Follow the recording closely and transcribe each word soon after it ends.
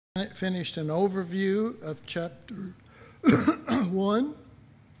Finished an overview of chapter 1.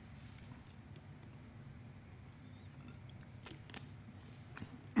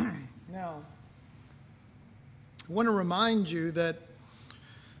 Now, I want to remind you that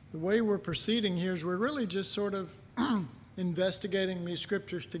the way we're proceeding here is we're really just sort of investigating these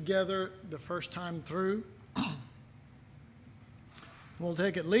scriptures together the first time through. We'll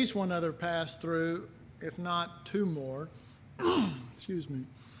take at least one other pass through, if not two more. Excuse me.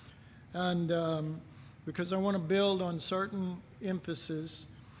 And because I want to build on certain emphasis,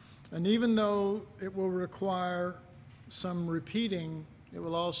 and even though it will require some repeating, it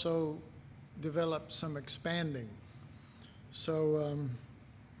will also develop some expanding. So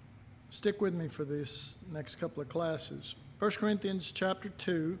stick with me for this next couple of classes. 1 Corinthians chapter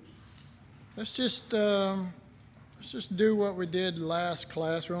 2. Let's just do what we did last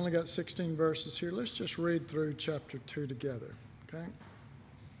class. We only got 16 verses here. Let's just read through chapter 2 together, okay?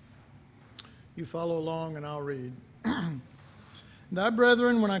 You follow along and I'll read. And I,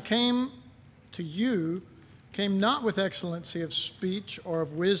 brethren, when I came to you, came not with excellency of speech or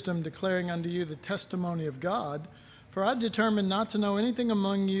of wisdom, declaring unto you the testimony of God. For I determined not to know anything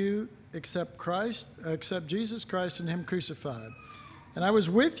among you except Jesus Christ and him crucified. And I was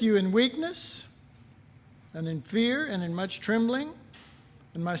with you in weakness and in fear and in much trembling.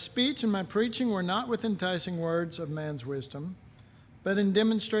 And my speech and my preaching were not with enticing words of man's wisdom, but in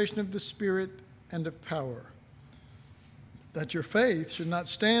demonstration of the Spirit and of power, that your faith should not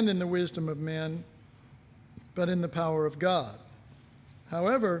stand in the wisdom of men, but in the power of God.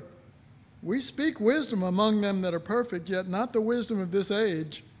 However, we speak wisdom among them that are perfect, yet not the wisdom of this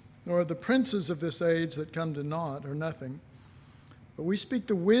age, nor of the princes of this age that come to naught or nothing. But we speak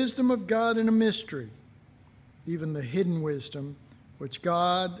the wisdom of God in a mystery, even the hidden wisdom, which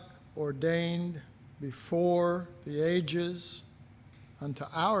God ordained before the ages unto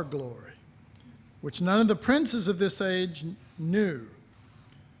our glory, which none of the princes of this age knew.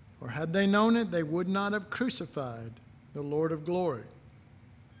 For had they known it, they would not have crucified the Lord of glory.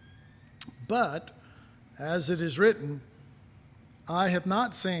 But, as it is written, eye have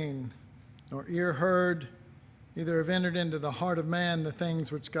not seen, nor ear heard, neither have entered into the heart of man the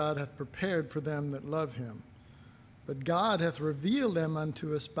things which God hath prepared for them that love him. But God hath revealed them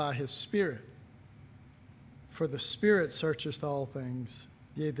unto us by his Spirit. For the Spirit searcheth all things,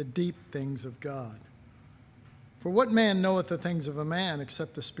 yea, the deep things of God. For what man knoweth the things of a man,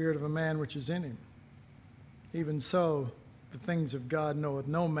 except the spirit of a man which is in him? Even so, the things of God knoweth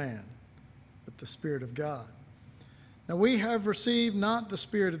no man, but the Spirit of God. Now we have received not the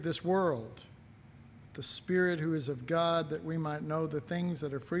spirit of this world, but the Spirit who is of God, that we might know the things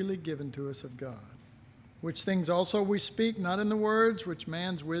that are freely given to us of God. Which things also we speak, not in the words which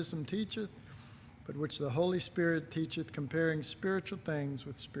man's wisdom teacheth, but which the Holy Spirit teacheth, comparing spiritual things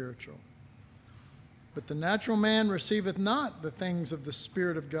with spiritual. But the natural man receiveth not the things of the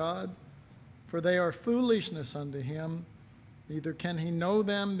Spirit of God, for they are foolishness unto him, neither can he know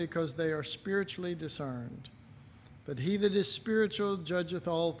them, because they are spiritually discerned. But he that is spiritual judgeth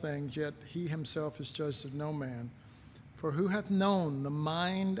all things, yet he himself is judged of no man. For who hath known the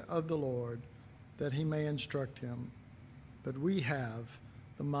mind of the Lord, that he may instruct him? But we have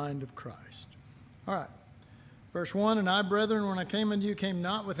the mind of Christ. All right, verse 1, And I, brethren, when I came unto you, came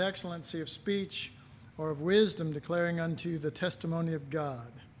not with excellency of speech or of wisdom, declaring unto you the testimony of God.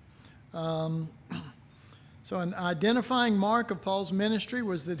 So an identifying mark of Paul's ministry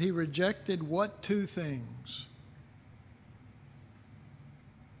was that he rejected what two things?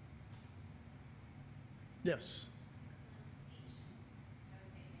 Yes.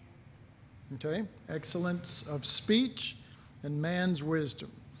 Okay, excellence of speech and man's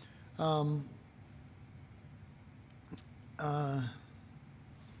wisdom.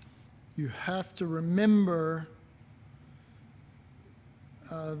 You have to remember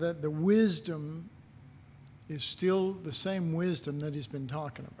that the wisdom is still the same wisdom that he's been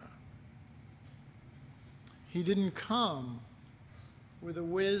talking about. He didn't come with a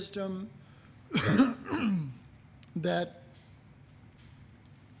wisdom that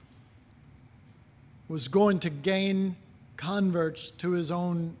was going to gain converts to his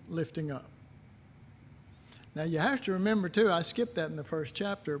own lifting up. Now you have to remember too, I skipped that in the first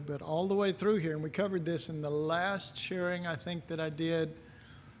chapter, but all the way through here, and we covered this in the last sharing I think that I did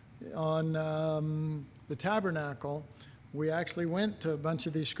on the tabernacle. We actually went to a bunch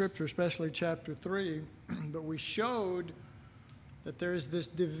of these scriptures, especially chapter 3, but we showed that there is this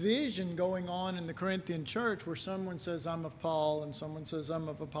division going on in the Corinthian church where someone says, I'm of Paul, and someone says, I'm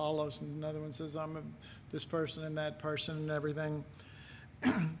of Apollos, and another one says, I'm of this person and that person and everything.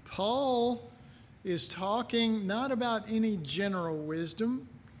 Paul is talking not about any general wisdom,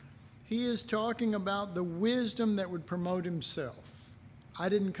 he is talking about the wisdom that would promote himself. I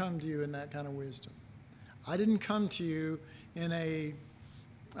didn't come to you in that kind of wisdom. I didn't come to you in a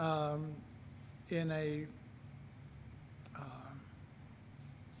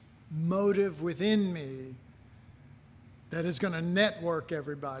motive within me that is going to network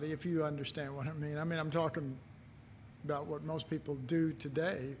everybody, if you understand what I mean. I mean, I'm talking about what most people do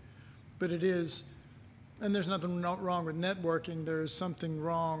today, but it is, and there's nothing wrong with networking. There is something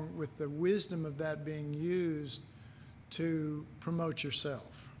wrong with the wisdom of that being used to promote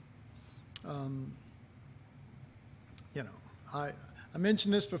yourself. You know, I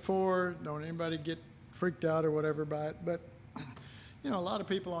mentioned this before. Don't anybody get freaked out or whatever by it, but you know, a lot of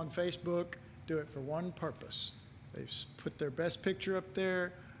people on Facebook do it for one purpose. They put their best picture up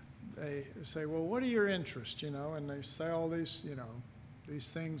there. They say, well, what are your interests, you know? And they say all these, you know,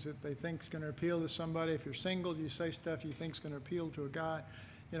 these things that they think is going to appeal to somebody. If you're single, you say stuff you think is going to appeal to a guy.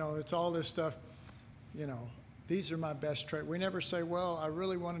 You know, it's all this stuff, you know, these are my best traits. We never say, well, I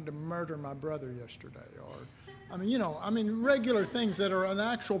really wanted to murder my brother yesterday. Or, I mean, you know, regular things that are an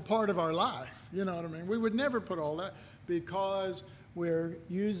actual part of our life. You know what I mean? We would never put all that because we're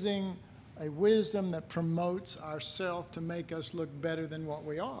using a wisdom that promotes ourselves to make us look better than what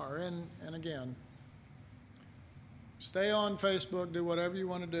we are. And again, stay on Facebook, do whatever you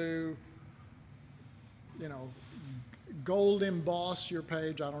want to do, you know, gold emboss your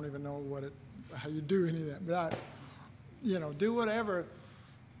page. I don't even know how you do any of that, but you know, do whatever.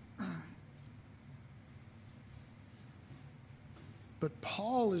 But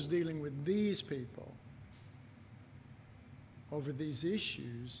Paul is dealing with these people over these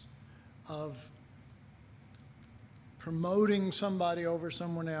issues of promoting somebody over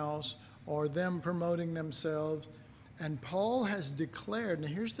someone else or them promoting themselves. And Paul has declared, and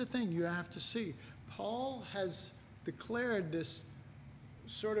here's the thing you have to see, Paul has declared this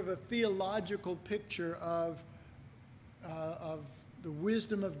sort of a theological picture of the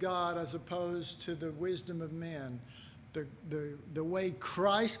wisdom of God as opposed to the wisdom of men. The way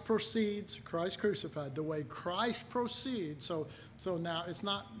Christ proceeds, Christ crucified, the way Christ proceeds, so now it's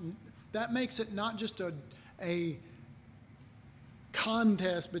not, that makes it not just a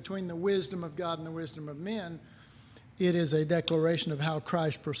contest between the wisdom of God and the wisdom of men. It is a declaration of how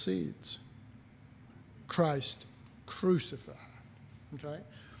Christ proceeds. Christ crucified. Okay?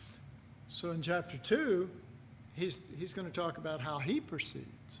 So in chapter 2, he's going to talk about how he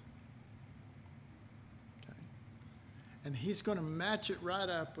proceeds. Okay? And he's going to match it right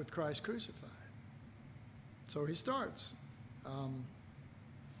up with Christ crucified. So he starts.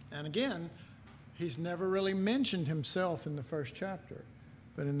 And again, he's never really mentioned himself in the first chapter.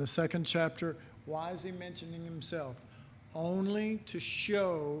 But in the second chapter, why is he mentioning himself? Only to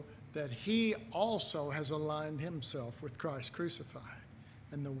show that he also has aligned himself with Christ crucified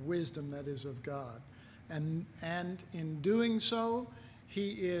and the wisdom that is of God. And in doing so, he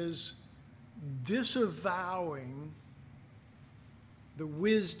is disavowing the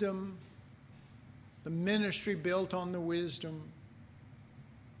wisdom, the ministry built on the wisdom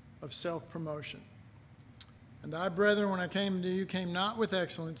of self-promotion. And I, brethren, when I came to you, came not with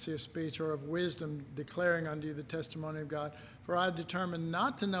excellency of speech or of wisdom, declaring unto you the testimony of God. For I determined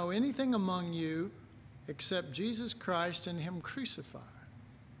not to know anything among you except Jesus Christ and him crucified.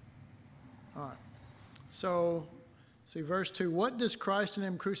 All right. So, see, verse 2. What does Christ and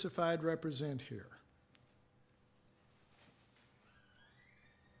him crucified represent here?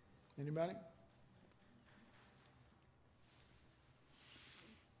 Anybody?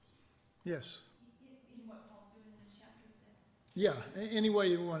 Yes. In what Paul's doing in this chapter, is that? Yeah, any way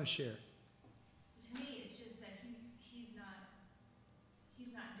you want to share. To me, it's just that he's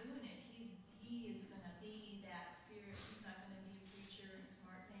not doing it. He is going to be that spirit. He's not going to be a preacher and a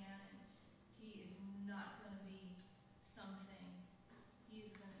smart man, and he is not going to be something. He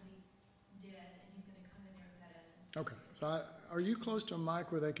is going to be dead, and he's going to come in there with that essence. Okay. So are you close to a mic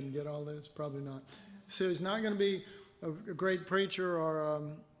where they can get all this? Probably not. So he's not going to be a great preacher or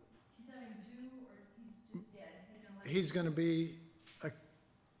he's going to be a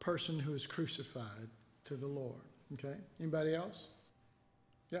person who is crucified to the Lord. Okay? Anybody else?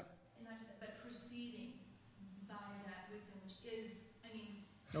 Yeah. And not just that, but proceeding by that wisdom, which is,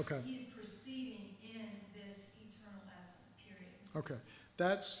 okay. He's proceeding in this eternal essence, period. Okay.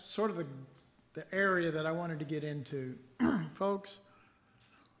 That's sort of the area that I wanted to get into. Folks,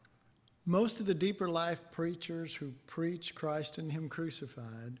 most of the deeper life preachers who preach Christ and him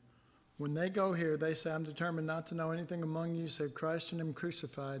crucified, when they go here, they say, I'm determined not to know anything among you save Christ and him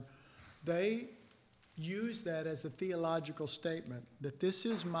crucified. They use that as a theological statement, that this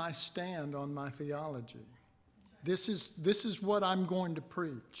is my stand on my theology. This is what I'm going to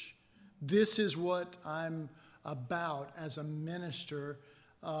preach. This is what I'm about as a minister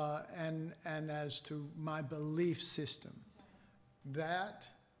and as to my belief system. That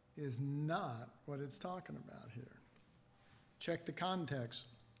is not what it's talking about here. Check the context.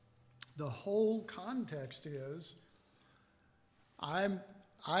 The whole context is I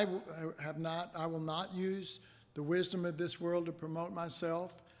will not use the wisdom of this world to promote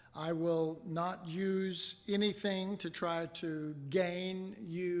myself. I will not use anything to try to gain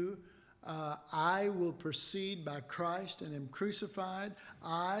you. I will proceed by Christ and am crucified.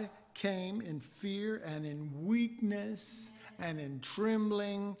 I came in fear and in weakness and in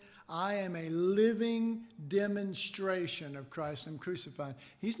trembling. I am a living demonstration of Christ and crucified.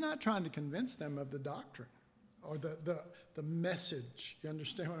 He's not trying to convince them of the doctrine or the message. You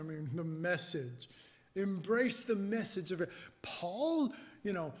understand what I mean? The message. Embrace the message of it. Paul,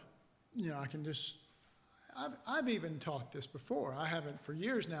 I can just, I've even taught this before. I haven't for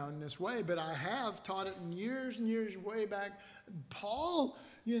years now in this way, but I have taught it in years and years way back. Paul,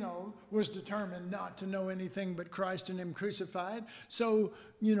 was determined not to know anything but Christ and Him crucified. So,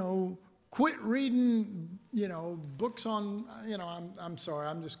 quit reading, books on, I'm sorry,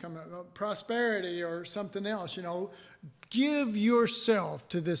 I'm just coming up, prosperity or something else, Give yourself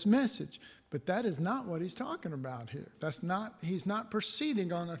to this message. But that is not what he's talking about here. He's not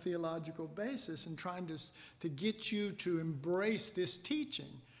proceeding on a theological basis and trying to get you to embrace this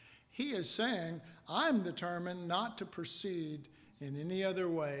teaching. He is saying, I'm determined not to proceed in any other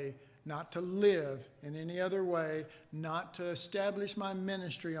way, not to live in any other way, not to establish my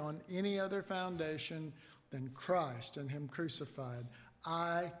ministry on any other foundation than Christ and Him crucified.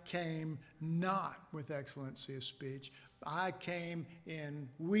 I came not with excellency of speech. I came in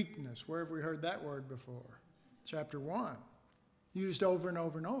weakness. Where have we heard that word before? Chapter 1. Used over and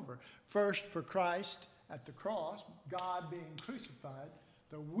over and over. First for Christ at the cross, God being crucified,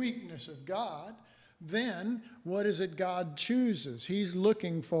 the weakness of God. Then, what is it God chooses? He's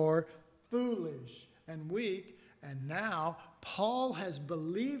looking for foolish and weak. And now, Paul has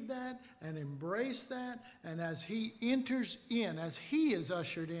believed that and embraced that. And as he enters in, as he is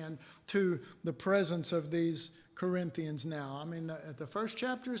ushered in to the presence of these Corinthians now. I mean, the first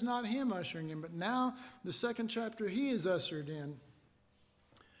chapter is not him ushering in, but now the second chapter, he is ushered in.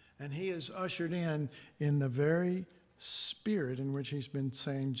 And he is ushered in the very spirit in which he's been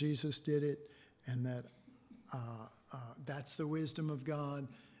saying Jesus did it, and that that's the wisdom of God.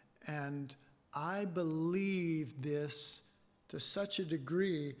 And I believe this to such a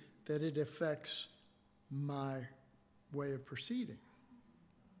degree that it affects my way of proceeding.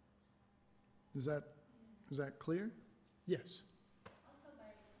 Is that clear? Yes. Also,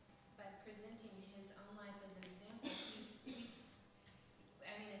 by presenting his own life as an example, he's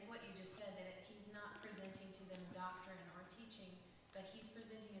it's what you just said, that he's not presenting to them doctrine or teaching, but he's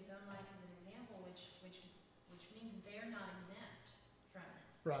presenting his own life as an example, which means they're not exempt from it.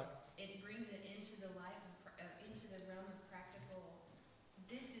 Right. It brings it into the life into the realm of practical.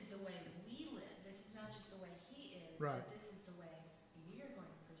 This is the way we live. This is not just the way he is, right. But this is the way we are going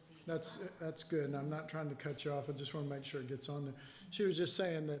to proceed. That's good, and I'm not trying to cut you off. I just want to make sure it gets on there. She was just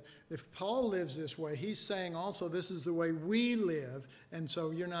saying that if Paul lives this way, he's saying also this is the way we live, and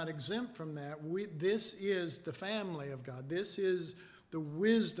so you're not exempt from that. This is the family of God. This is the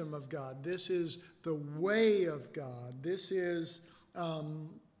wisdom of God. This is the way of God. This is, and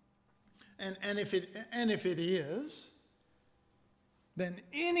if it is, then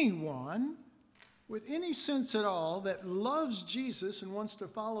anyone with any sense at all that loves Jesus and wants to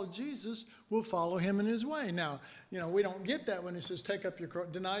follow Jesus will follow him in his way. Now, we don't get that when he says,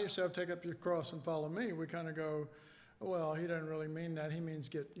 deny yourself, take up your cross and follow me. We kind of go, well, he doesn't really mean that. He means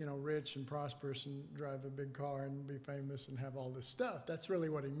get, rich and prosperous and drive a big car and be famous and have all this stuff. That's really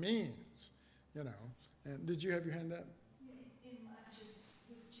what he means, And did you have your hand up? Yeah, just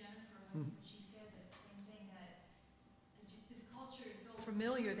with Jennifer, when she said the same thing, that just this culture is so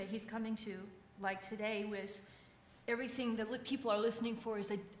familiar that he's coming to, like today, with everything that people are listening for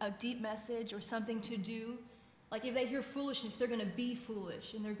is a deep message or something to do. Like if they hear foolishness, they're going to be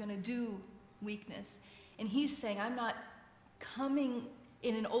foolish and they're going to do weakness. And he's saying, I'm not coming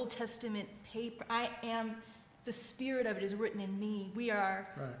in an Old Testament paper. I am, the spirit of it is written in me. We are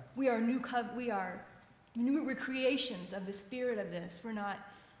new recreations of the spirit of this. We're not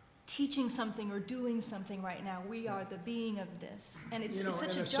teaching something or doing something right now. We are the being of this. And it's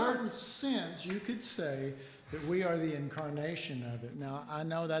such a jump. In a certain sense, you could say that we are the incarnation of it. Now, I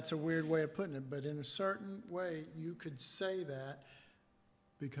know that's a weird way of putting it, but in a certain way, you could say that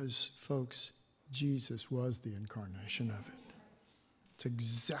because, folks, Jesus was the incarnation of it. It's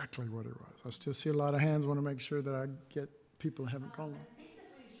exactly what it was. I still see a lot of hands. Want to make sure that I get people who haven't called. I think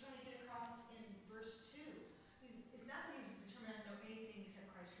that's what he's trying to get across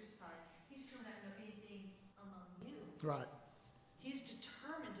Right. He's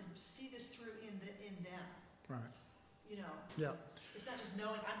determined to see this through in them. Right. You know, Yeah. it's not just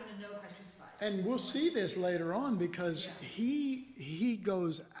knowing I'm going to know Christ crucified. And we'll see this later on because he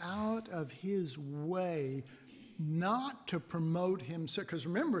goes out of his way not to promote himself. Because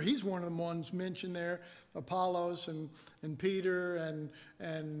remember, he's one of the ones mentioned there, Apollos and Peter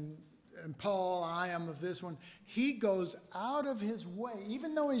and Paul, I am of this one. He goes out of his way,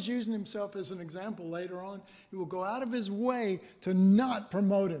 even though he's using himself as an example later on, he will go out of his way to not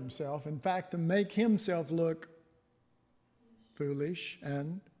promote himself. In fact, to make himself look foolish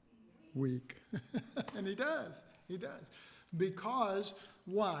and weak. And he does. He does. Because,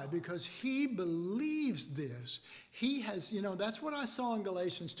 why? Because he believes this. He has, that's what I saw in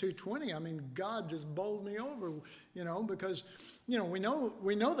Galatians 2:20. I mean, God just bowled me over, because, we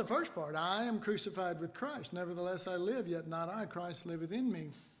know the first part. I am crucified with Christ. Nevertheless, I live, yet not I. Christ liveth in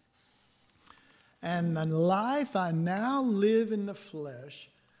me. And the life I now live in the flesh,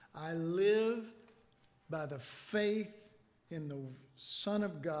 I live by the faith in the Son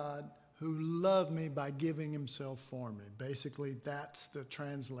of God who loved me by giving himself for me. Basically, that's the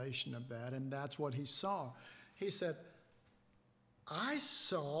translation of that, and that's what he saw. He said, I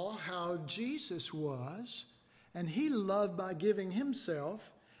saw how Jesus was, and he loved by giving himself,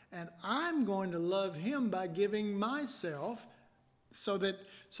 and I'm going to love him by giving myself, so that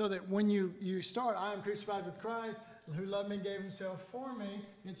when you start, I am crucified with Christ, who loved me, gave himself for me,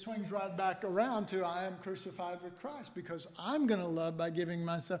 it swings right back around to I am crucified with Christ, because I'm going to love by giving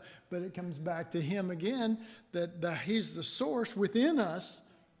myself. But it comes back to him again, that he's the source within us.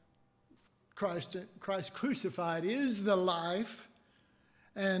 Christ crucified is the life,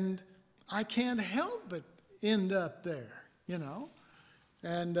 and I can't help but end up there,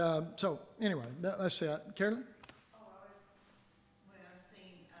 And so anyway, let's see. Carolyn?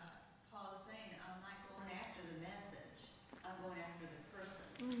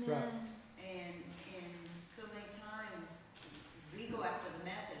 Right. And so many times we go after the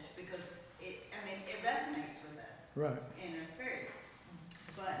message because it resonates with us. Right. In our spirit.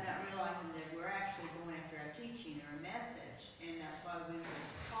 But not realizing that we're actually going after our teaching or a message, and that's why we will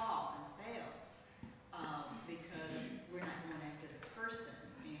fall and fails. Because we're not going after the person.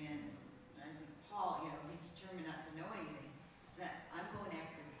 And as Paul, he's determined not to know anything. It's that I'm going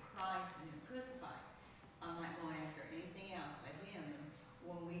after Christ and him crucified. I'm not going after anything else but him.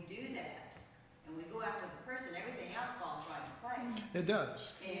 When we do that, and we go after the person, everything else falls right in place. It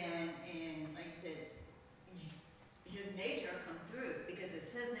does. And like I said, his nature come through, because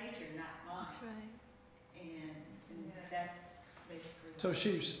it's his nature, not mine. That's right. And that's basically So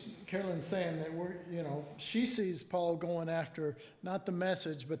Carolyn's saying that she sees Paul going after not the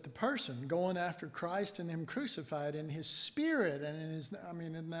message, but the person, going after Christ and him crucified in his spirit and in his,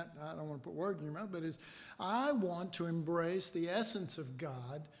 in that, I don't want to put words in your mouth, but I want to embrace the essence of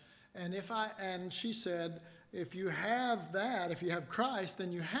God. And she said, if you have that, if you have Christ,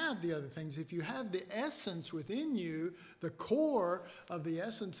 then you have the other things. If you have the essence within you, the core of the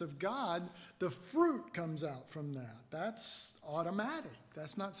essence of God, the fruit comes out from that. That's automatic.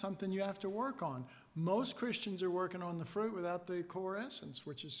 That's not something you have to work on. Most Christians are working on the fruit without the core essence,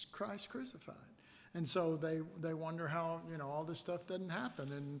 which is Christ crucified. And so they wonder how, all this stuff doesn't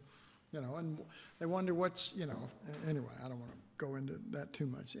happen. And they wonder what's, anyway, I don't want to go into that too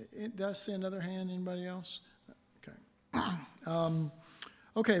much. Did I see another hand? Anybody else? Okay.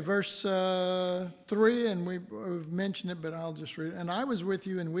 Okay, verse 3, and we've mentioned it, but I'll just read it. And I was with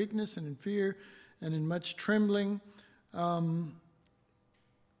you in weakness and in fear and in much trembling. And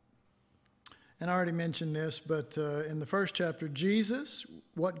I already mentioned this, but in the first chapter, Jesus,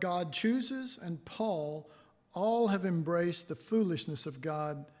 what God chooses, and Paul all have embraced the foolishness of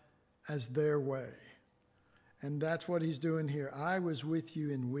God as their way. And that's what he's doing here. I was with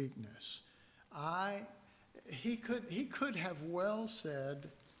you in weakness. He could have well said,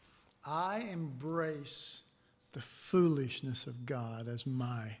 I embrace the foolishness of God as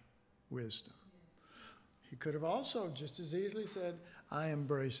my wisdom. He could have also just as easily said, I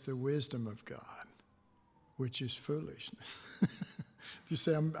embrace the wisdom of God, which is foolishness. You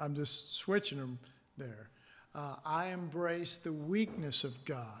say, I'm just switching them there. I embrace the weakness of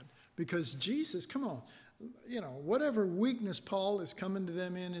God, because Jesus, come on, whatever weakness Paul is coming to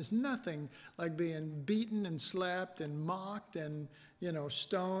them in is nothing like being beaten and slapped and mocked and,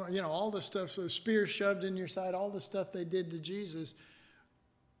 stoned, all the stuff, so the spear shoved in your side, all the stuff they did to Jesus.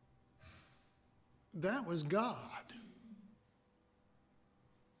 That was God.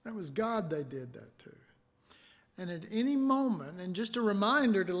 That was God they did that to. And at any moment, and just a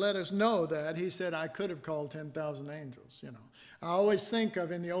reminder to let us know that, he said, I could have called 10,000 angels, you know. I always think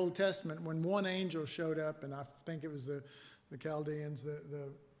of in the Old Testament when one angel showed up, and I think it was the Chaldeans, the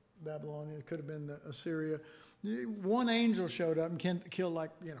Babylonians, it could have been the Assyria. One angel showed up and killed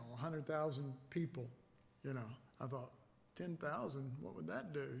 100,000 people, you know. I thought, 10,000, what would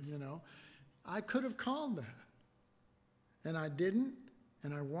that do, you know? I could have called that. And I didn't,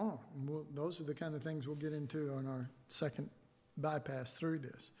 and I won't. And those are the kind of things we'll get into on our second bypass through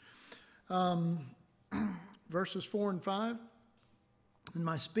this. Verses 4 and 5. And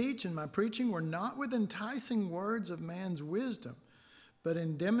my speech and my preaching were not with enticing words of man's wisdom, but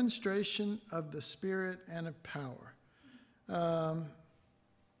in demonstration of the Spirit and of power.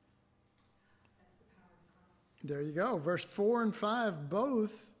 There you go. Verse 4 and 5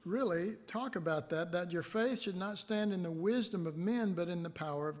 both really talk about that your faith should not stand in the wisdom of men, but in the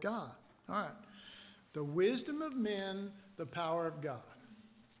power of God. All right. The wisdom of men, the power of God.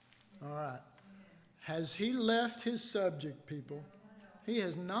 All right. Has he left his subject, people? He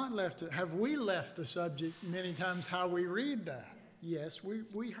has not left it. Have we left the subject many times how we read that? Yes,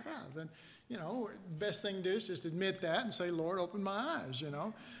 we have. And, you know, best thing to do is just admit that and say, Lord, open my eyes, you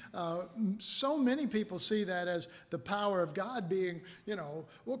know. So many people see that as the power of God being, you know,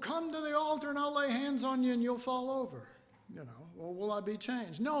 well, come to the altar and I'll lay hands on you and you'll fall over. You know, well, will I be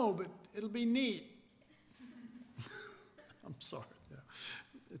changed? No, but it'll be neat. I'm sorry. Yeah.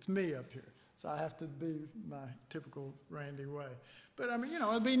 It's me up here. So I have to be my typical Randy way. But I mean, you know,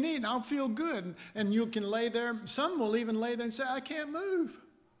 it'll be neat and I'll feel good. And you can lay there. Some will even lay there and say, I can't move.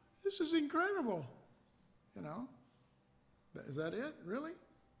 This is incredible. You know, is that it? Really?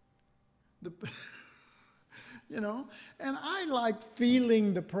 You know, and I like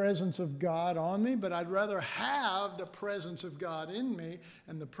feeling the presence of God on me, but I'd rather have the presence of God in me.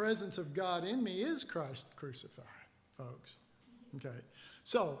 And the presence of God in me is Christ crucified, folks. Okay.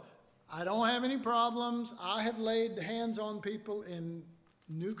 So I don't have any problems. I have laid hands on people in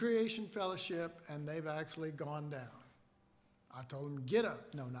New Creation Fellowship, and they've actually gone down. I told them, get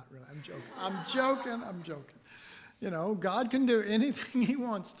up. No, not really. I'm joking. I'm joking. You know, God can do anything he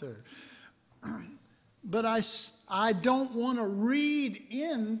wants to. But I don't want to read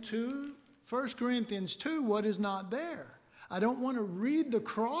into 1 Corinthians 2 what is not there. I don't want to read the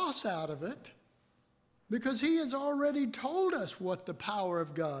cross out of it, because he has already told us what the power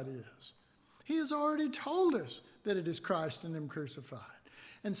of God is. He has already told us that it is Christ and him crucified.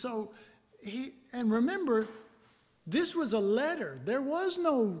 And so, and remember, this was a letter. There was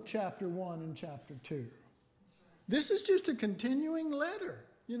no chapter 1 and chapter 2. This is just a continuing letter.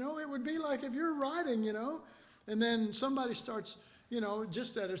 You know, it would be like if you're writing, you know, and then somebody starts, you know,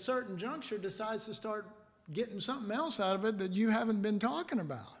 just at a certain juncture decides to start getting something else out of it that you haven't been talking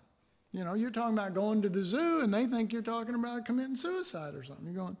about. You know, you're talking about going to the zoo, and they think you're talking about committing suicide or something.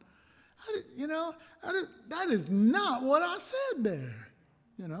 You're going, that is not what I said there,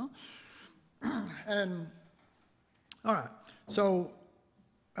 you know. And, all right, so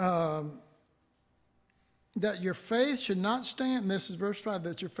that your faith should not stand, and this is verse 5,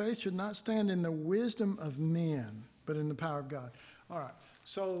 that your faith should not stand in the wisdom of men, but in the power of God. All right,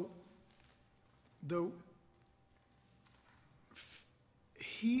 so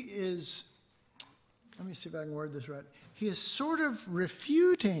he is, let me see if I can word this right. He is sort of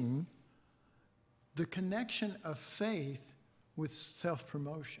refuting the connection of faith with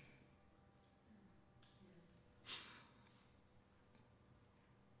self-promotion.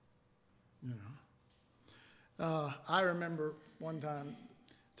 You know, I remember one time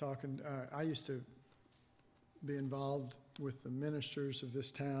talking, I used to be involved with the ministers of this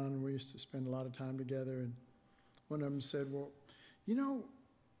town. We used to spend a lot of time together, and one of them said, well, you know,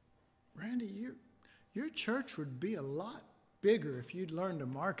 Randy, your church would be a lot bigger if you'd learn to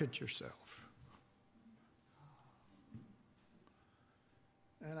market yourself.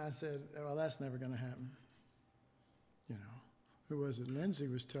 And I said, well, that's never going to happen. You know, who was it? Lindsay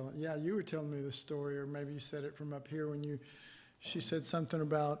was telling, yeah, you were telling me this story, or maybe you said it from up here when she said something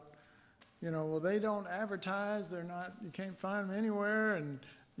about, you know, well, they don't advertise, they're not, you can't find them anywhere, and,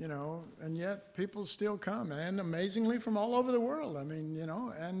 you know, and yet people still come, and amazingly from all over the world. I mean, you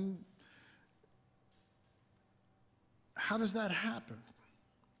know, and how does that happen?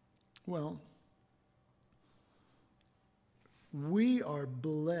 Well, we are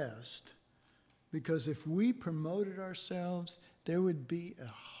blessed because if we promoted ourselves, there would be a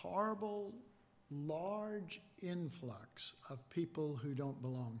horrible, large influx of people who don't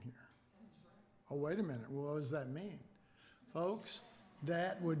belong here. Oh, wait a minute. Well, what does that mean? Folks,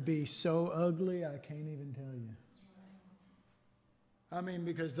 that would be so ugly, I can't even tell you. I mean,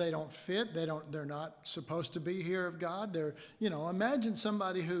 because they don't fit. They're not supposed to be here of God. Imagine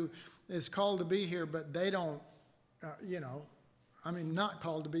somebody who is called to be here, but they don't, not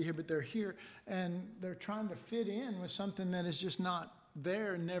called to be here, but they're here, and they're trying to fit in with something that is just not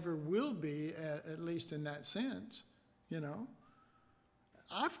there, never will be, at least in that sense,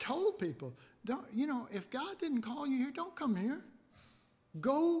 I've told people, if God didn't call you here, don't come here.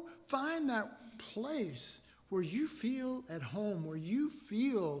 Go find that place where you feel at home, where you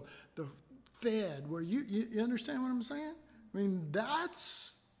feel the fed, where you understand what I'm saying? I mean,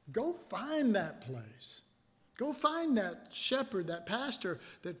 go find that place. Go find that shepherd, that pastor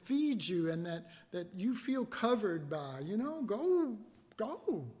that feeds you and that you feel covered by. Go.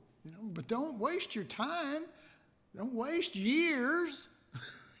 But don't waste your time. Don't waste years,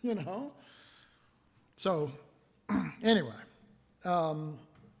 So, anyway,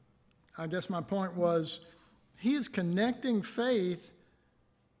 I guess my point was, he is connecting faith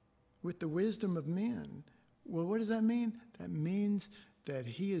with the wisdom of men. Well, what does that mean? That means that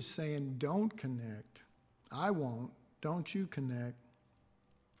he is saying, don't connect. I won't. Don't you connect.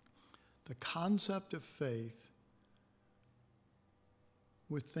 The concept of faith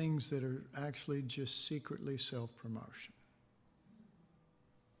with things that are actually just secretly self-promotion.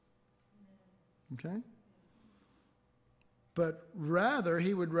 Okay? But rather,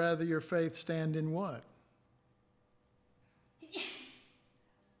 he would rather your faith stand in what?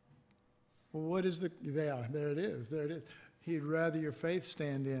 Well, what is there it is. He'd rather your faith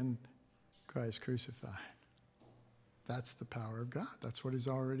stand in Christ crucified. That's the power of God. That's what he's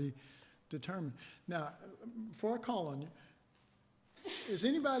already determined. Now, before I call on you, is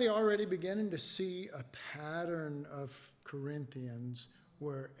anybody already beginning to see a pattern of Corinthians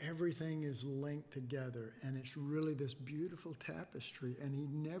where everything is linked together and it's really this beautiful tapestry, and he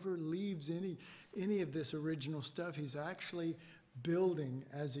never leaves any of this original stuff. He's actually building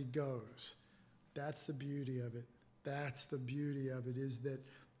as he goes. That's the beauty of it. That's the beauty of it, is that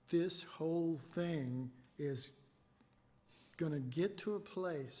this whole thing is going to get to a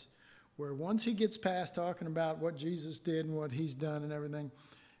place where once he gets past talking about what Jesus did and what he's done and everything,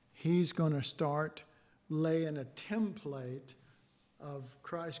 he's going to start laying a template of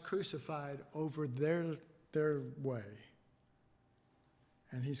Christ crucified over their way.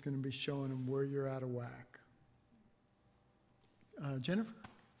 And he's going to be showing them where you're out of whack. Jennifer?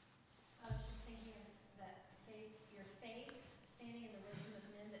 I was just thinking that your faith, standing in the wisdom of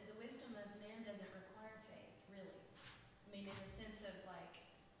men, that the wisdom of men doesn't require faith, really. I mean, in the sense of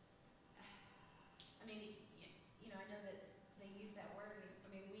I know that they use that word. I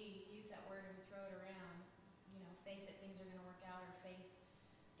mean, we use that word and we throw it around. Faith that things are going to work out, or faith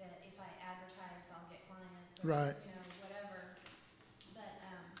that if I advertise, I'll get clients, or Right. Whatever.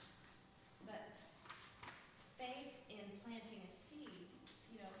 But faith in planting a seed,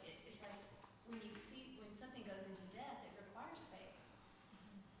 it's like when something goes into death, it requires faith.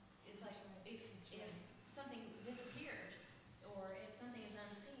 It's like if something disappears, or if something is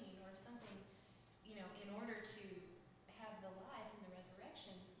unseen, or if something, in order to have the life and the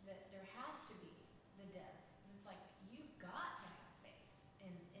resurrection, that there has to be the death. It's like you've got to have faith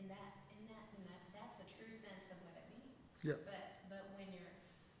in that. That's the true sense of what it means. Yeah. But when you're,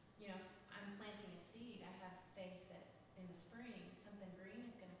 if I'm planting a seed, I have faith that in the spring something green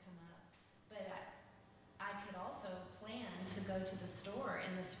is going to come up. But I could also plan to go to the store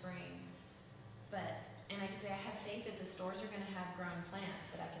in the spring, and I could say I have faith that the stores are going to have grown plants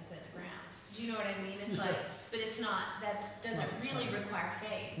that I can put in the ground. Do you know what I mean? It's like, but it's not, that doesn't really require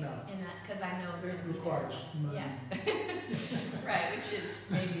faith in that, because I know it's going to be there. It requires money. Yeah. Right, which is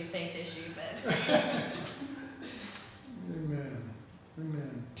maybe a faith issue, but.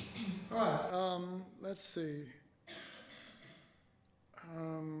 Amen. All right, let's see.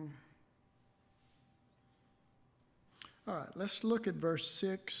 All right, let's look at verse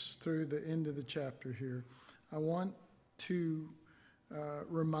 6 through the end of the chapter here. I want to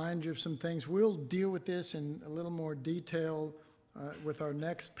remind you of some things. We'll deal with this in a little more detail with our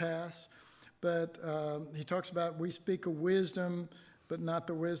next pass. But he talks about we speak of wisdom, but not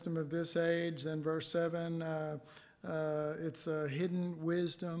the wisdom of this age. Then verse 7, it's a hidden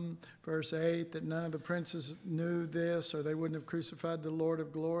wisdom. Verse 8, that none of the princes knew this, or they wouldn't have crucified the Lord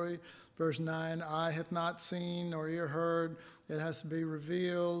of glory. Verse 9, eye hath not seen nor ear heard. It has to be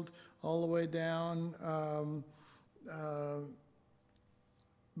revealed all the way down.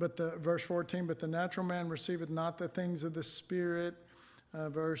 Verse 14, but the natural man receiveth not the things of the Spirit.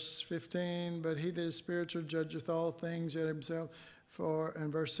 Verse 15, but he that is spiritual judgeth all things, yet himself.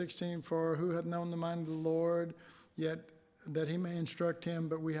 And verse 16, for who hath known the mind of the Lord, yet that he may instruct him,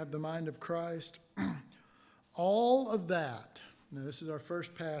 but we have the mind of Christ. All of that Now, this is our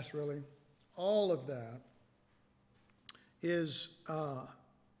first pass, really. All of that is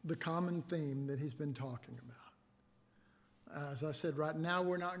the common theme that he's been talking about. As I said, right now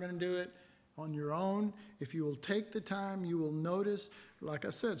we're not going to do it on your own. If you will take the time, you will notice, like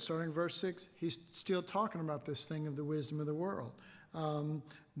I said, starting verse 6, he's still talking about this thing of the wisdom of the world.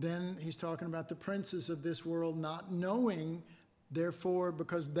 Then he's talking about the princes of this world not knowing, therefore,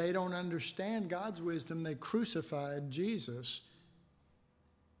 because they don't understand God's wisdom, they crucified Jesus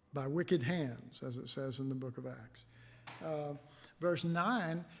by wicked hands, as it says in the book of Acts. Verse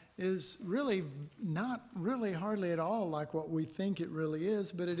 9 is really not really hardly at all like what we think it really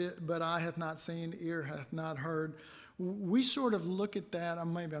is, but eye hath not seen, ear hath not heard. We sort of look at that,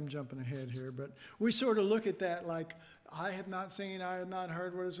 maybe I'm jumping ahead here, but we sort of look at that like, eye hath not seen, eye hath not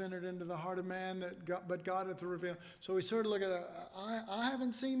heard what has entered into the heart of man, but God hath revealed. So we sort of look at it, I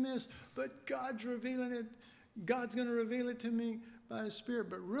haven't seen this, but God's revealing it. God's going to reveal it to me by His Spirit.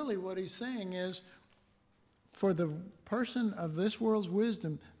 But really what he's saying is, for the person of this world's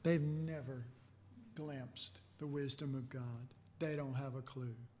wisdom, they've never glimpsed the wisdom of God. They don't have a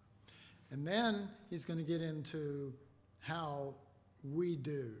clue. And then he's going to get into how we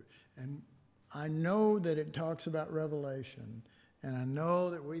do. And I know that it talks about revelation, and I know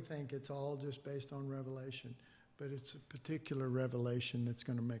that we think it's all just based on revelation, but it's a particular revelation that's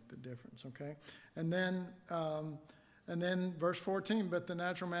going to make the difference, okay? And then verse 14, but the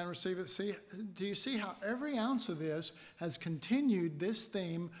natural man receiveth. See, do you see how every ounce of this has continued this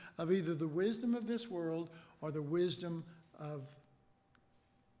theme of either the wisdom of this world or the wisdom of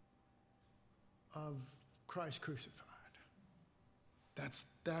Christ crucified?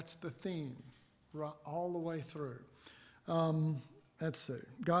 That's the theme all the way through. Let's see.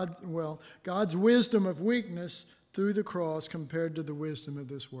 God's wisdom of weakness through the cross compared to the wisdom of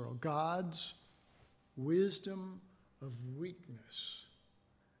this world. God's wisdom of weakness.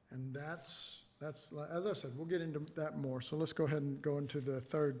 And that's as I said, we'll get into that more. So let's go ahead and go into the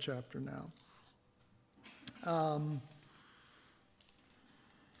third chapter now.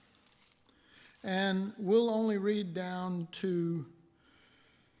 And we'll only read down to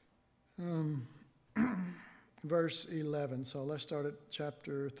verse 11. So let's start at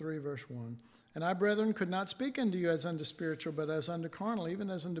chapter 3, verse 1. And I, brethren, could not speak unto you as unto spiritual, but as unto carnal, even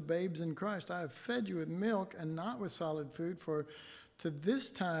as unto babes in Christ. I have fed you with milk and not with solid food, for to this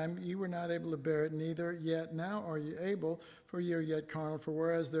time ye were not able to bear it, neither yet now are ye able, for ye are yet carnal. For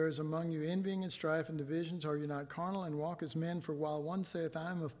whereas there is among you envying and strife and divisions, are you not carnal and walk as men? For while one saith, I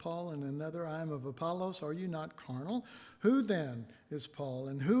am of Paul, and another, I am of Apollos, are you not carnal? Who then is Paul,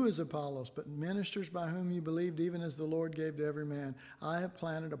 and who is Apollos, but ministers by whom you believed, even as the Lord gave to every man? I have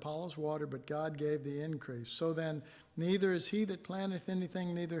planted, Apollos watered, but God gave the increase. So then, neither is he that planteth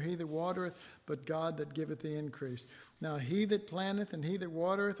anything, neither he that watereth, but God that giveth the increase. Now he that planteth and he that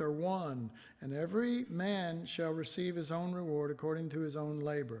watereth are one, and every man shall receive his own reward according to his own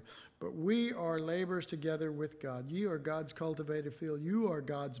labor. But we are laborers together with God. Ye are God's cultivated field. You are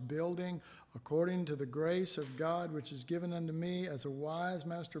God's building, according to the grace of God which is given unto me as a wise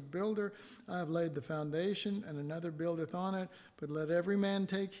master builder. I have laid the foundation, and another buildeth on it. But let every man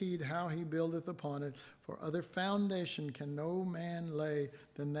take heed how he buildeth upon it. For other foundation can no man lay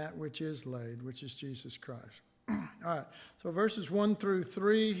than that which is laid, which is Jesus Christ. All right, so verses 1 through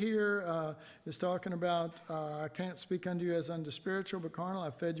 3 here is talking about, I can't speak unto you as unto spiritual, but carnal. I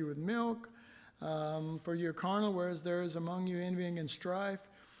fed you with milk, for you are carnal, whereas there is among you envying and strife.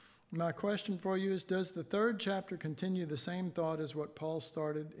 My question for you is, does the third chapter continue the same thought as what Paul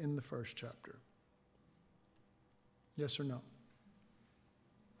started in the first chapter? Yes or no?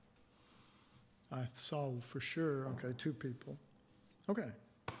 I saw for sure, okay, 2 people. Okay,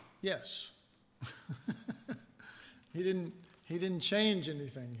 yes. He didn't change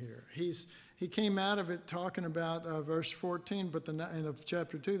anything here. He came out of it talking about verse 14, but and of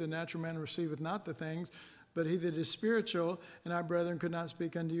chapter 2, the natural man receiveth not the things, but he that is spiritual, and I, brethren, could not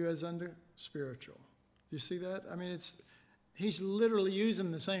speak unto you as unto spiritual. You see that? I mean, he's literally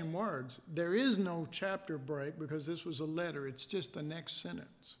using the same words. There is no chapter break because this was a letter. It's just the next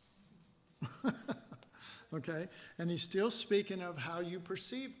sentence. Okay? And he's still speaking of how you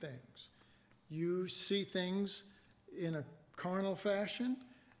perceive things. You see things in a carnal fashion,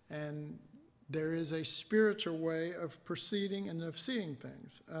 and there is a spiritual way of proceeding and of seeing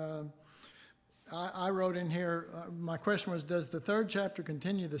things. I wrote in here, my question was, does the third chapter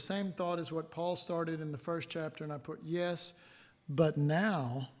continue the same thought as what Paul started in the first chapter? And I put yes, but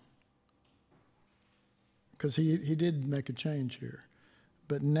now, because he did make a change here,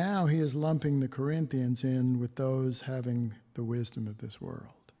 but now he is lumping the Corinthians in with those having the wisdom of this world.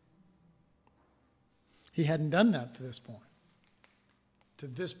 He hadn't done that to this point. to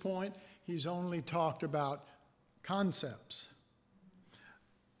this point, he's only talked about concepts.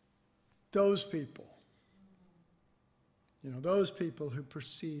 Those people, those people who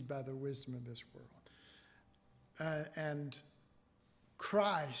proceed by the wisdom of this world. And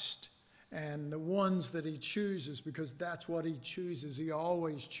Christ and the ones that he chooses, because that's what he chooses. He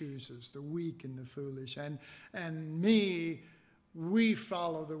always chooses the weak and the foolish. And me, we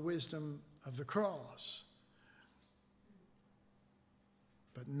follow the wisdom of the cross.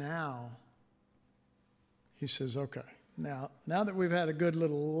 But now, he says, okay, now that we've had a good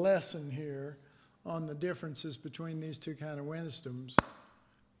little lesson here on the differences between these two kind of wisdoms,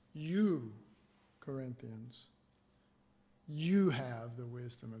 you, Corinthians, you have the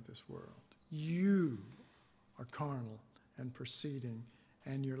wisdom of this world. You are carnal and proceeding,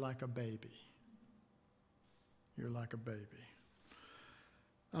 and you're like a baby. You're like a baby.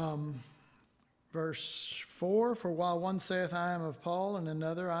 Verse 4, for while one saith, I am of Paul, and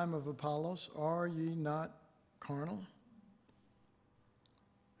another, I am of Apollos, are ye not carnal?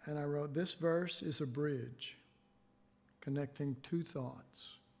 And I wrote, this verse is a bridge connecting two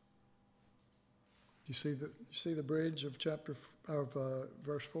thoughts. You see the bridge of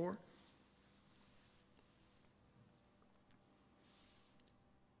verse 4?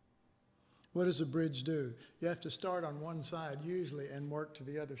 What does a bridge do? You have to start on one side usually and work to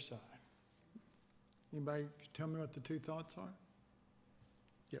the other side. Anybody tell me what the two thoughts are?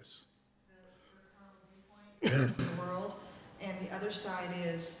 Yes. The carnal viewpoint of the world, and the other side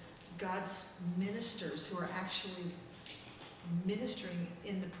is God's ministers who are actually ministering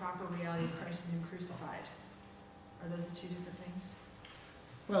in the proper reality of Christ and Him crucified. Are those the two different things?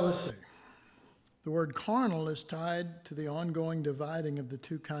 Well, let's see. The word carnal is tied to the ongoing dividing of the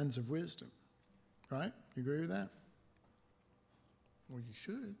two kinds of wisdom. Right? You agree with that? Well, you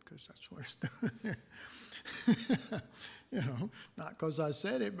should, because that's what it's doing. Not because I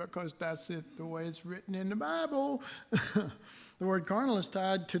said it, because that's it, the way it's written in the Bible. The word carnal is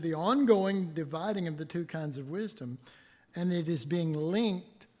tied to the ongoing dividing of the two kinds of wisdom, and it is being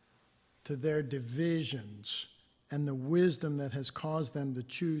linked to their divisions and the wisdom that has caused them to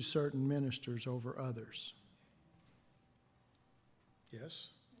choose certain ministers over others. Yes?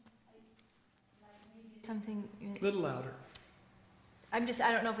 Something. A little louder. I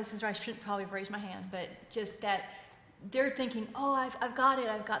don't know if this is right. I shouldn't probably raise my hand, but just that they're thinking, oh, I've got it.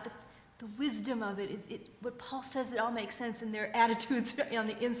 I've got the wisdom of it. What Paul says, it all makes sense, and their attitudes on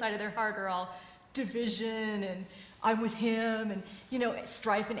the inside of their heart are all division, and I'm with him, and,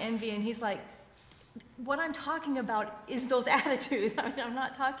 strife and envy. And he's like, what I'm talking about is those attitudes. I'm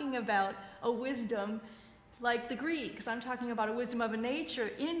not talking about a wisdom like the Greeks. I'm talking about a wisdom of a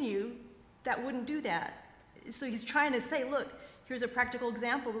nature in you that wouldn't do that. So he's trying to say, look, here's a practical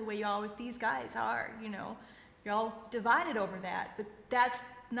example of the way you all with these guys are, You're all divided over that. But that's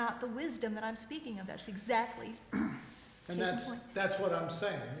not the wisdom that I'm speaking of. That's exactly And that's what I'm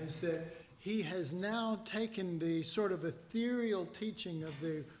saying, is that he has now taken the sort of ethereal teaching of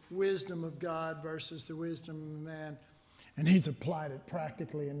the wisdom of God versus the wisdom of man, and he's applied it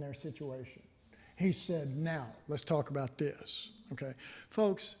practically in their situation. He said, now, let's talk about this. Okay?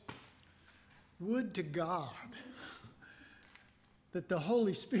 Folks, would to God that the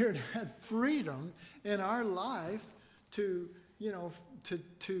Holy Spirit had freedom in our life to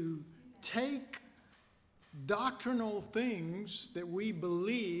take doctrinal things that we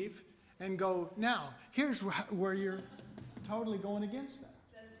believe and go, now, here's where you're totally going against that.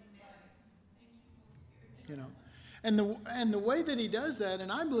 And the way that he does that,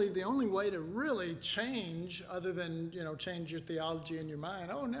 and I believe the only way to really change, other than change your theology in your mind.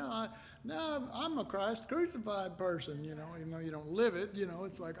 Oh, now I'm a Christ crucified person. Even though you don't live it.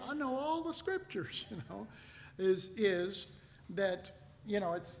 It's like I know all the scriptures. Is that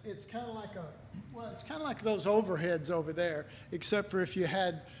it's kind of like it's kind of like those overheads over there, except for if you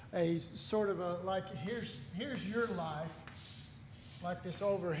had a sort of a here's your life, like this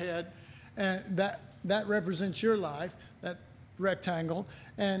overhead, and that represents your life, that rectangle,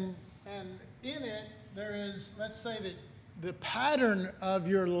 and in it there is, let's say that the pattern of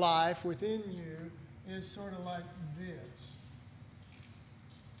your life within you is sort of like this.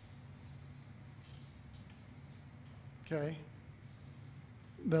 Okay?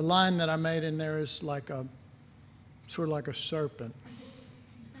 The line that I made in there is like sort of like a serpent.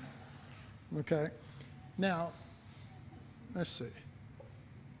 Okay? Now, let's see.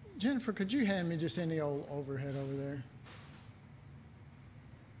 Jennifer, could you hand me just any old overhead over there?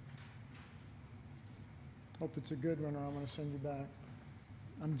 Hope it's a good one or I'm going to send you back.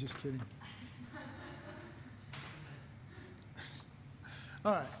 I'm just kidding.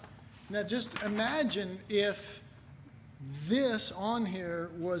 All right. Now just imagine if this on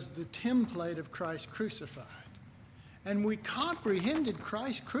here was the template of Christ crucified. And we comprehended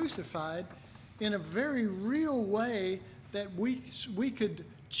Christ crucified in a very real way that we could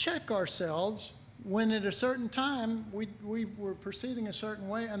check ourselves when at a certain time we were proceeding a certain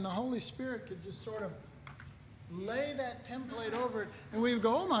way, and the Holy Spirit could just sort of lay that template over it, and we would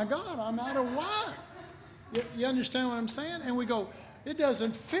go, oh my God, I'm out of whack. You understand what I'm saying? And we go, it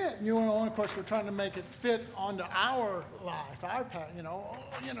doesn't fit. And of course, we're trying to make it fit onto our life, our path,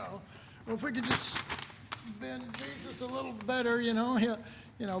 well, if we could just bend Jesus a little better,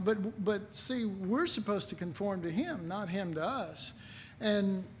 but see, we're supposed to conform to him, not him to us.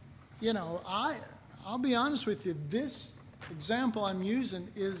 And, I'll be honest with you, this example I'm using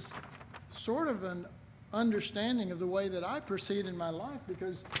is sort of an understanding of the way that I proceed in my life,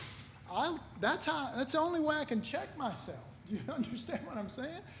 because that's the only way I can check myself. Do you understand what I'm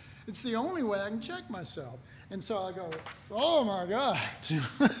saying? It's the only way I can check myself. And so I go, oh my God.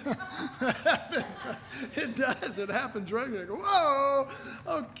 It does. It happens regularly. I go, whoa,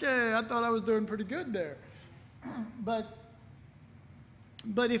 okay, I thought I was doing pretty good there. But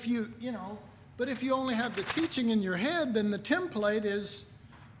if you only have the teaching in your head, then the template is,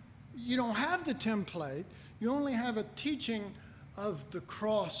 you don't have the template. You only have a teaching of the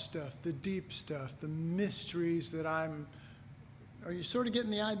cross stuff, the deep stuff, the mysteries that are you sort of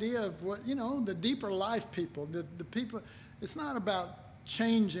getting the idea of what, the deeper life people, the people, it's not about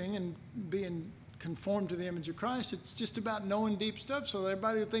changing and being conformed to the image of Christ. It's just about knowing deep stuff so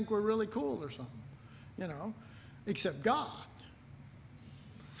everybody will think we're really cool or something, except God.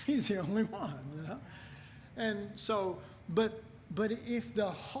 He's the only one, And so, but if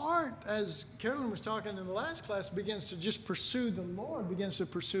the heart, as Carolyn was talking in the last class, begins to just pursue the Lord, begins to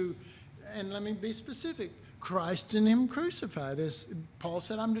pursue, and let me be specific, Christ and him crucified. As Paul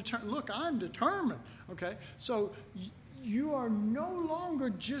said, I'm determined. Look, I'm determined. Okay? So you are no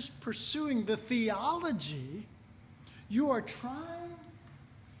longer just pursuing the theology. You are trying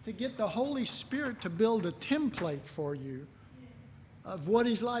to get the Holy Spirit to build a template for you of what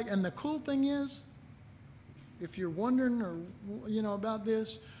he's like. And the cool thing is, if you're wondering or, about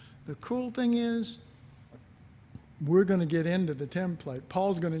this, the cool thing is we're going to get into the template.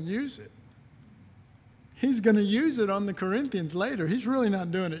 Paul's going to use it. He's going to use it on the Corinthians later. He's really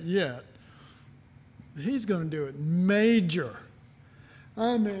not doing it yet. He's going to do it major.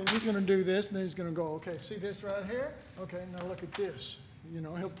 I mean, he's going to do this, and then he's going to go, okay, see this right here? Okay, now look at this.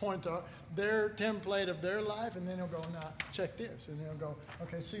 He'll point to their template of their life, and then he'll go, now check this. And he'll go,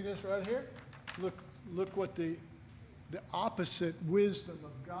 okay, see this right here? Look what the opposite wisdom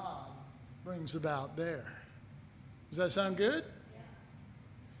of God brings about there. Does that sound good?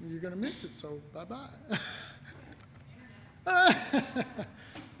 You're going to miss it, so bye-bye.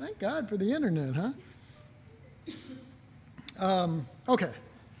 Thank God for the internet, huh? Okay.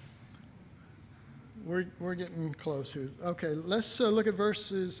 We're getting close here. Okay, let's look at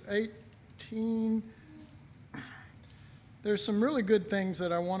verses 18. There's some really good things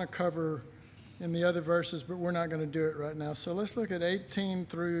that I want to cover in the other verses, but we're not going to do it right now. So let's look at 18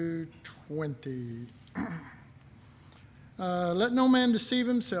 through 20. Let no man deceive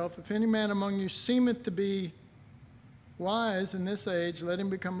himself. If any man among you seemeth to be wise in this age, let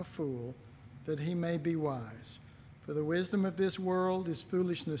him become a fool, that he may be wise. For the wisdom of this world is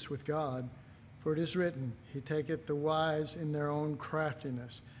foolishness with God. For it is written, he taketh the wise in their own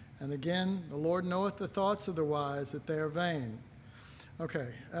craftiness. And again, the Lord knoweth the thoughts of the wise, that they are vain. Okay.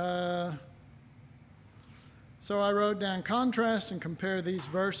 So I wrote down, contrast and compare these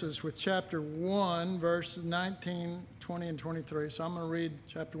verses with chapter 1, verses 19, 20, and 23. So I'm going to read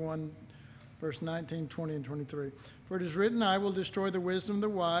chapter 1, verse 19, 20, and 23. For it is written, I will destroy the wisdom of the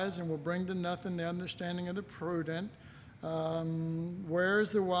wise, and will bring to nothing the understanding of the prudent. Where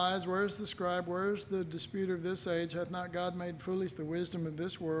is the wise? Where is the scribe? Where is the disputer of this age? Hath not God made foolish the wisdom of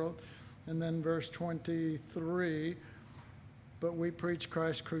this world? And then verse 23, but we preach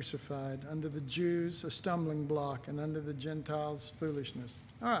Christ crucified, unto the Jews a stumbling block, and unto the Gentiles foolishness.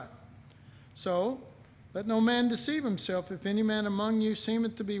 All right. So, let no man deceive himself. If any man among you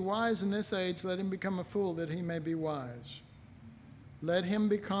seemeth to be wise in this age, let him become a fool, that he may be wise. Let him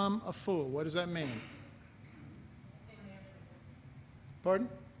become a fool. What does that mean? Pardon?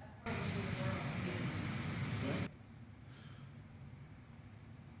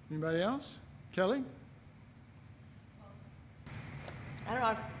 Anybody else? Kelly? I don't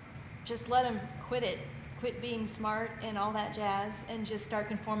know, just let him quit being smart and all that jazz, and just start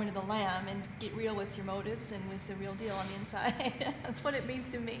conforming to the Lamb and get real with your motives and with the real deal on the inside. That's what it means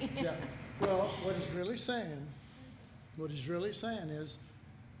to me. Yeah. Well, what he's really saying is,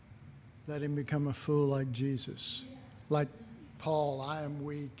 let him become a fool like Jesus. like Paul, I am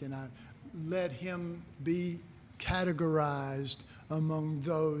weak, and I let him be categorized among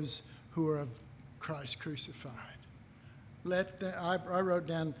those who are of Christ crucified. I wrote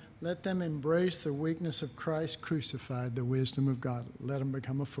down, let them embrace the weakness of Christ crucified, the wisdom of God. Let them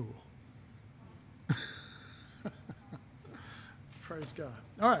become a fool. Praise God.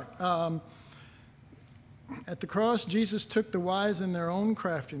 All right. At the cross, Jesus took the wise in their own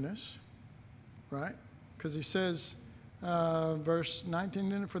craftiness, right? Because he says, verse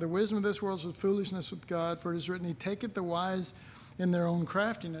 19, for the wisdom of this world is foolishness with God, for it is written, he taketh the wise in their own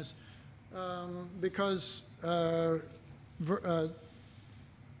craftiness. Because in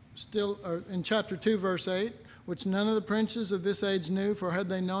chapter 2, verse 8, which none of the princes of this age knew, for had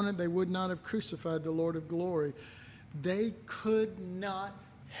they known it, they would not have crucified the Lord of glory. They could not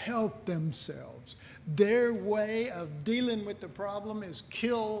help themselves. Their way of dealing with the problem is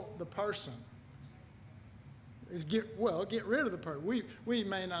kill the person. Is get rid of the person. We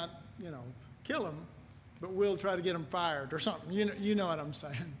may not, kill them, but we'll try to get them fired or something. You know what I'm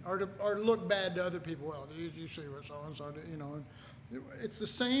saying? Or look bad to other people. Well, did you see what so-and-so did? It's the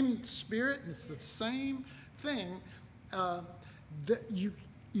same spirit. It's the same thing. That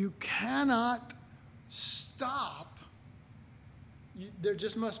you cannot stop. There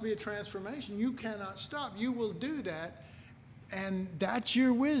just must be a transformation. You cannot stop. You will do that, and that's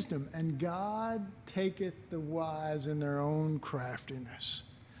your wisdom. And God taketh the wise in their own craftiness.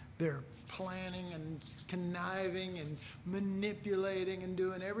 They're planning and conniving and manipulating and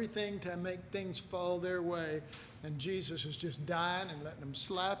doing everything to make things fall their way. And Jesus is just dying and letting them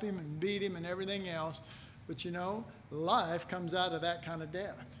slap him and beat him and everything else. But life comes out of that kind of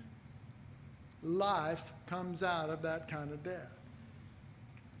death. Life comes out of that kind of death.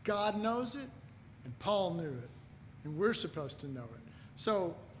 God knows it, and Paul knew it, and we're supposed to know it.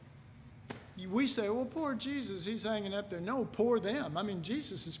 So we say, well, poor Jesus, he's hanging up there. No, poor them. I mean,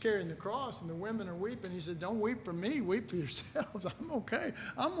 Jesus is carrying the cross, and the women are weeping. He said, don't weep for me, weep for yourselves. I'm okay.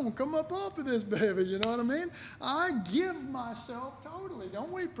 I'm going to come up off of this baby, you know what I mean? I give myself totally.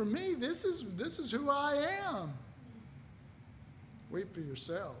 Don't weep for me. This is who I am. Weep for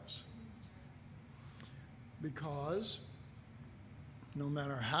yourselves. Because no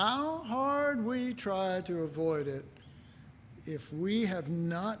matter how hard we try to avoid it, if we have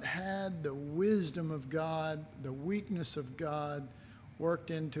not had the wisdom of God, the weakness of God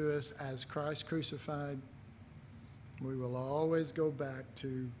worked into us as Christ crucified, we will always go back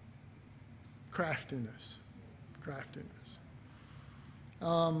to craftiness. Craftiness.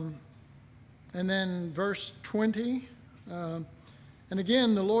 And then verse 20, and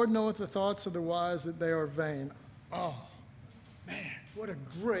again, the Lord knoweth the thoughts of the wise, that they are vain. Oh, man, what a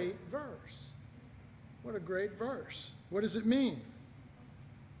great verse. What a great verse. What does it mean?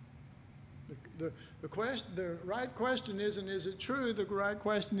 The right question isn't, is it true? The right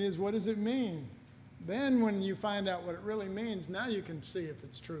question is, what does it mean? Then when you find out what it really means, now you can see if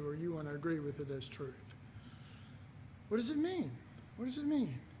it's true or you want to agree with it as truth. What does it mean? What does it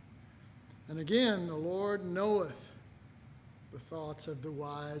mean? And again, the Lord knoweth the thoughts of the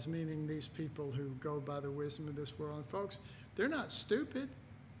wise, meaning these people who go by the wisdom of this world. And folks, they're not stupid.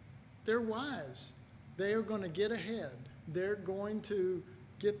 They're wise. They are going to get ahead. They're going to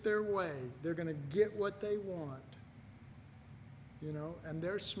get their way. They're going to get what they want. And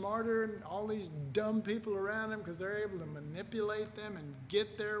they're smarter than all these dumb people around them because they're able to manipulate them and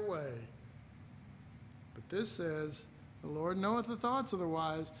get their way. But this says, the Lord knoweth the thoughts of the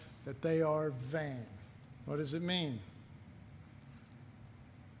wise, that they are vain. What does it mean?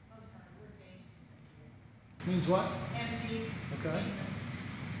 Means what? Empty. Okay. Meaningless.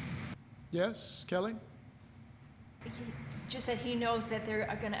 Yes, Kelly? Just that he knows that they're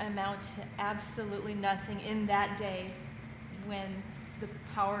going to amount to absolutely nothing in that day when the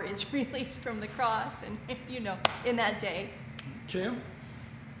power is released from the cross and, in that day. Kim?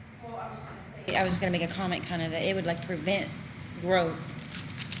 Well, I was going to make a comment kind of that it would prevent growth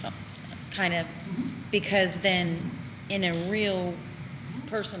kind of because then in a real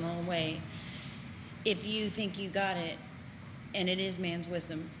personal way, if you think you got it and it is man's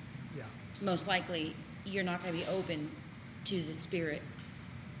wisdom, most likely you're not going to be open to the Spirit.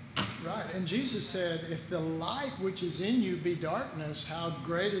 Right. And Jesus said, if the light which is in you be darkness, how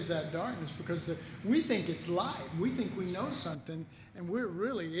great is that darkness? Because we think it's light. We think we know something, and we're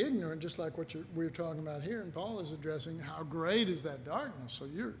really ignorant, just like what we're talking about here. And Paul is addressing how great is that darkness. So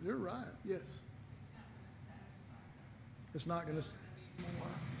you're right. Yes. It's not going to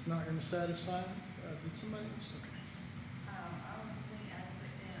satisfy them? Did somebody else? Okay. I was thinking, I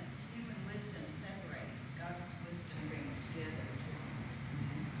put down, human wisdom separates, God's wisdom brings together.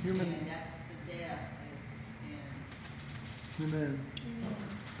 And that's the death is in Amen.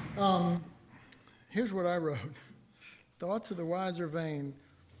 Here's what I wrote. Thoughts of the wise are vain.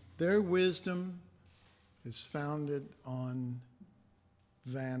 Their wisdom is founded on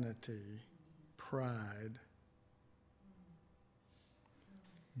vanity, pride.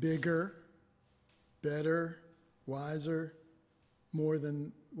 Bigger, better, wiser, more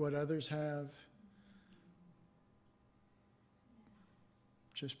than what others have.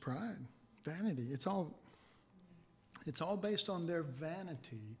 Just pride, vanity. It's all based on their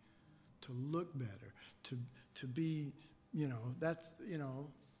vanity to look better, to be, that's,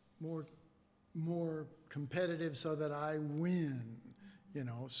 more competitive so that I win,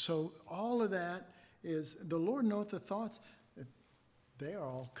 So all of that is, the Lord knoweth the thoughts. They are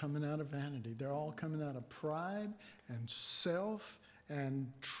all coming out of vanity. They're all coming out of pride and self,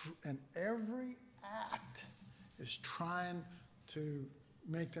 and every act is trying to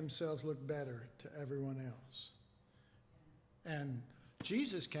make themselves look better to everyone else. And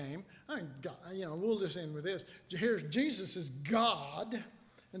Jesus came, we'll just end with this. Here's Jesus is God,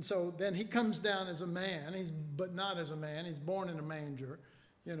 and so then he comes down as a man, but not as a man. He's born in a manger,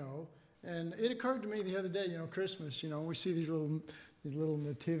 And it occurred to me the other day, Christmas, we see these little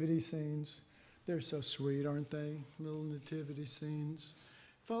nativity scenes. They're so sweet, aren't they? Little nativity scenes.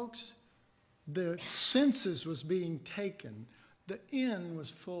 Folks, the census was being taken. The inn was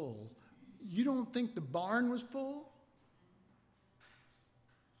full. You don't think the barn was full?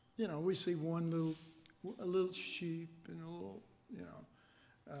 We see a little sheep and a little,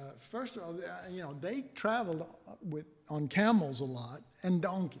 first of all, they traveled on camels a lot and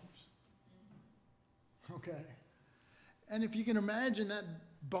donkeys. Okay. And if you can imagine that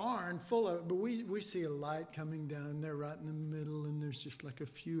barn full of, but we see a light coming down, and they're right in the middle, and there's just like a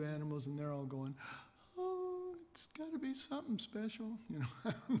few animals, and they're all going, oh, it's got to be something special.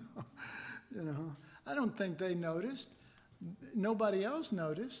 I don't know. I don't think they noticed. Nobody else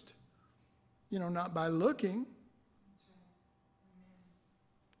noticed, not by looking.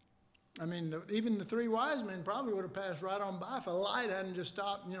 I mean, even the three wise men probably would have passed right on by if a light hadn't just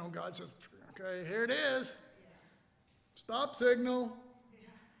stopped. God says, okay, here it is. Stop signal.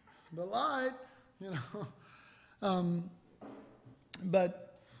 The light,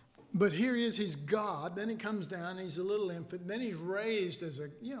 But here he is, he's God. Then he comes down, he's a little infant. Then he's raised as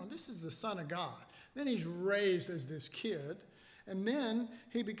this is the Son of God. Then he's raised as this kid. And then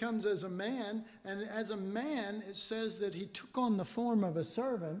he becomes as a man. And as a man, it says that he took on the form of a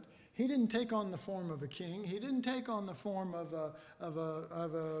servant. He didn't take on the form of a king. He didn't take on the form of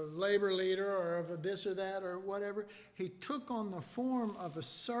a labor leader or of a this or that or whatever. He took on the form of a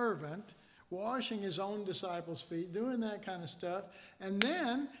servant, washing his own disciples' feet, doing that kind of stuff. And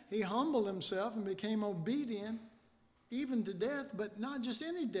then he humbled himself and became obedient even to death, but not just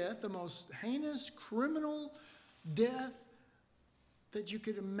any death, the most heinous criminal death that you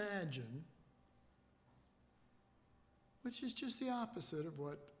could imagine, which is just the opposite of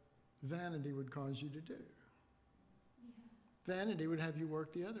what vanity would cause you to do. Vanity would have you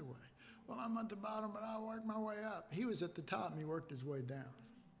work the other way. Well, I'm at the bottom, but I'll work my way up. He was at the top, and he worked his way down.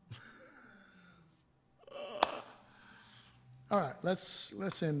 All right,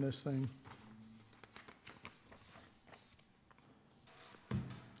 let's end this thing.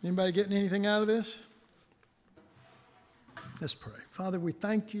 Anybody getting anything out of this? Let's pray. Father, we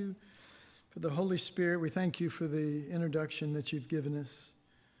thank you for the Holy Spirit. We thank you for the introduction that you've given us.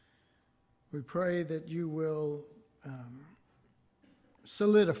 We pray that you will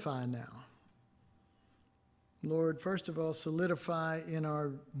solidify now. Lord, first of all, solidify in our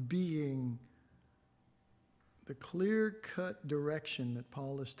being the clear-cut direction that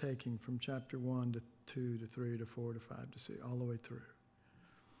Paul is taking from chapter 1 to 2 to 3 to 4 to 5 to 6, all the way through.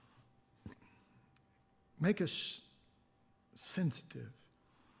 Make us sensitive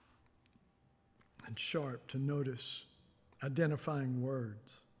and sharp to notice identifying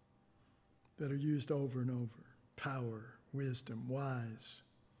words that are used over and over. Power, wisdom, wise.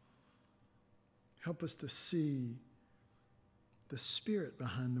 Help us to see the spirit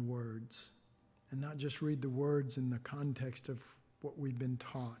behind the words and not just read the words in the context of what we've been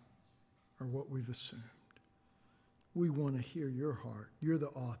taught or what we've assumed. We want to hear your heart. You're the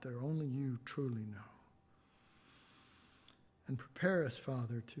author. Only you truly know. And prepare us,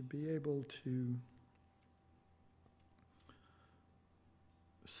 Father, to be able to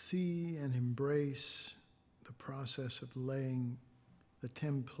see and embrace the process of laying the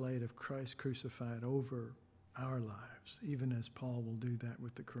template of Christ crucified over our lives, even as Paul will do that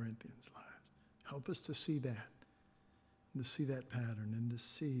with the Corinthians' lives. Help us to see that, and to see that pattern, and to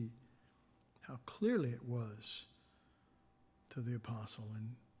see how clearly it was to the apostle,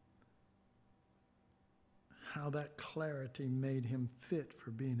 and how that clarity made him fit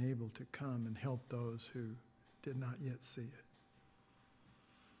for being able to come and help those who did not yet see it.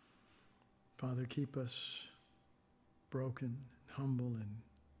 Father, keep us broken and humble and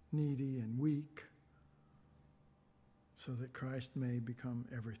needy and weak, so that Christ may become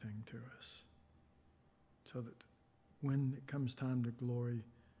everything to us. So that when it comes time to glory,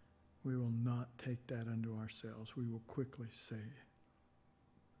 we will not take that unto ourselves. We will quickly say,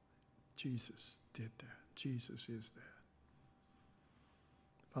 Jesus did that. Jesus is that.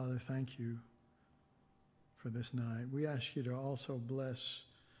 Father, thank you for this night. We ask you to also bless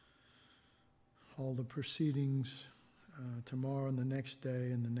all the proceedings tomorrow and the next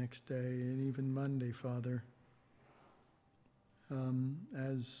day and the next day and even Monday, Father.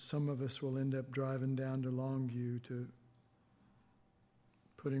 As some of us will end up driving down to Longview to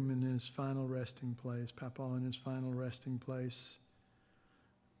put him in his final resting place, Papa in his final resting place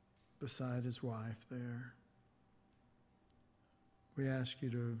beside his wife there. We ask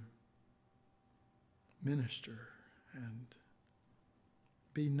you to minister and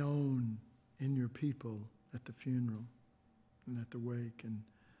be known in your people at the funeral and at the wake and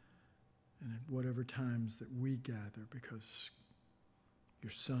at whatever times that we gather, because your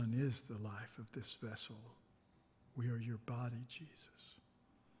Son is the life of this vessel. We are your body, Jesus.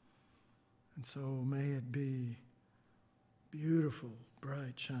 And so may it be beautiful,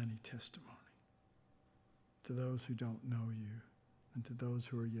 bright, shiny testimony to those who don't know you and to those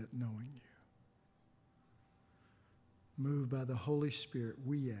who are yet knowing you. Moved by the Holy Spirit,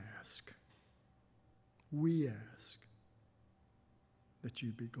 we ask that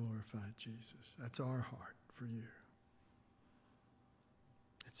you be glorified, Jesus. That's our heart for you.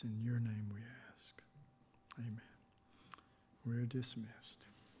 It's in your name we ask. Amen. We're dismissed.